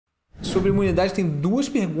sobre imunidade tem duas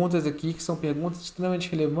perguntas aqui que são perguntas extremamente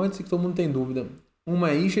relevantes e que todo mundo tem dúvida.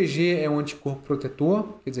 Uma é IgG é um anticorpo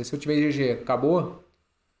protetor, quer dizer, se eu tiver IgG, acabou.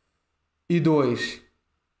 E dois,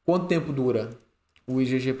 quanto tempo dura o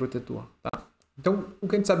IgG protetor? Tá? Então, o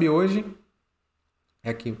que a gente sabe hoje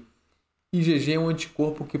é que IgG é um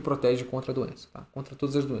anticorpo que protege contra a doença, tá? Contra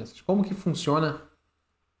todas as doenças. Como que funciona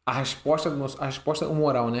a resposta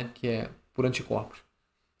humoral, né? Que é por anticorpos,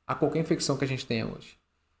 a qualquer infecção que a gente tenha hoje,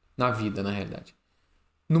 na vida, na realidade.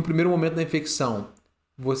 No primeiro momento da infecção,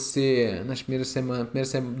 você, nas primeiros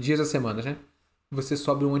dias da semana, né? Você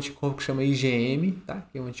sobe um anticorpo que chama IgM, tá?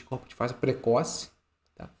 Que é um anticorpo de fase precoce,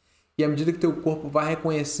 tá? E à medida que teu corpo vai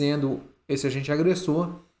reconhecendo esse agente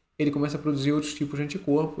agressor, ele começa a produzir outros tipos de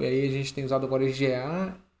anticorpo. E aí a gente tem usado agora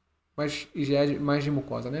IgA, mas IgA mais de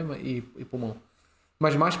mucosa, né? E pulmão.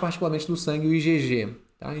 Mas mais particularmente do sangue, o IgG.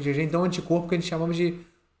 Tá? IgG, então, é um anticorpo que a gente chama de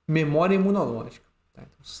memória imunológica. Tá?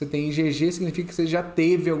 Então, se você tem IgG, significa que você já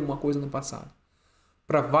teve alguma coisa no passado.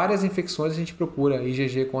 Para várias infecções, a gente procura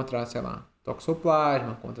IgG contra, sei lá,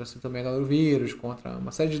 toxoplasma, contra citomegalovírus, contra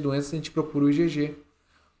uma série de doenças, a gente procura o IgG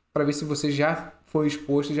para ver se você já foi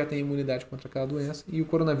exposto e já tem imunidade contra aquela doença. E o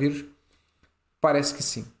coronavírus parece que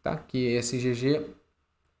sim, tá? Que esse IgG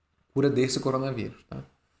cura desse coronavírus, tá?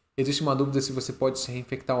 Existe uma dúvida se você pode se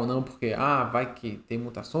reinfectar ou não, porque vai que tem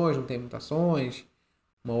mutações, não tem mutações,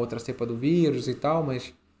 uma outra cepa do vírus e tal,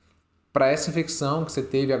 mas para essa infecção que você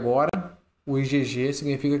teve agora, o IgG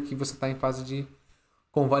significa que você está em fase de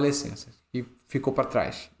convalescência, que ficou para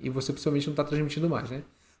trás, e você possivelmente não está transmitindo mais, né?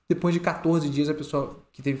 Depois de 14 dias, a pessoa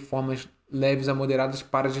que teve formas leves a moderadas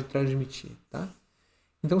para de transmitir, tá?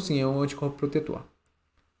 Então, sim, é um anticorpo protetor.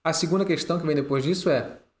 A segunda questão que vem depois disso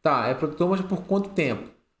é protetor, mas por quanto tempo?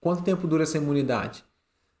 Quanto tempo dura essa imunidade?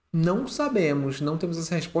 Não sabemos, não temos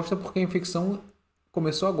essa resposta porque a infecção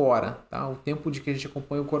começou agora, tá? O tempo de que a gente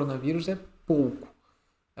acompanha o coronavírus é pouco.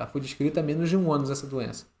 Ela foi descrita há menos de 1 ano, essa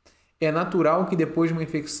doença. É natural que depois de uma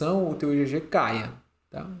infecção o teu IgG caia,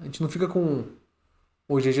 tá? A gente não fica com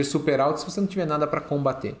o IgG super alto se você não tiver nada para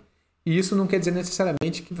combater. E isso não quer dizer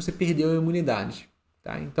necessariamente que você perdeu a imunidade,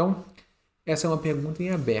 tá? Então, essa é uma pergunta em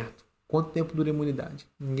aberto. Quanto tempo dura a imunidade?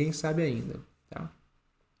 Ninguém sabe ainda, tá?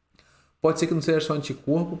 Pode ser que não seja só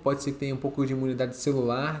anticorpo, pode ser que tenha um pouco de imunidade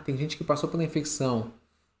celular. Tem gente que passou pela infecção,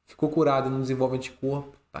 ficou curado e não desenvolve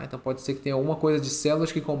anticorpo, tá? Então pode ser que tenha alguma coisa de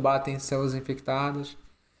células que combatem células infectadas.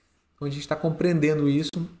 Então a gente está compreendendo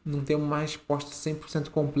isso, não temos uma resposta 100%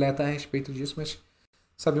 completa a respeito disso, mas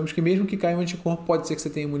sabemos que mesmo que caia um anticorpo, pode ser que você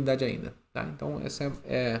tenha imunidade ainda, tá? Então essa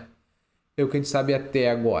é o que a gente sabe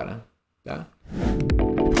até agora, tá?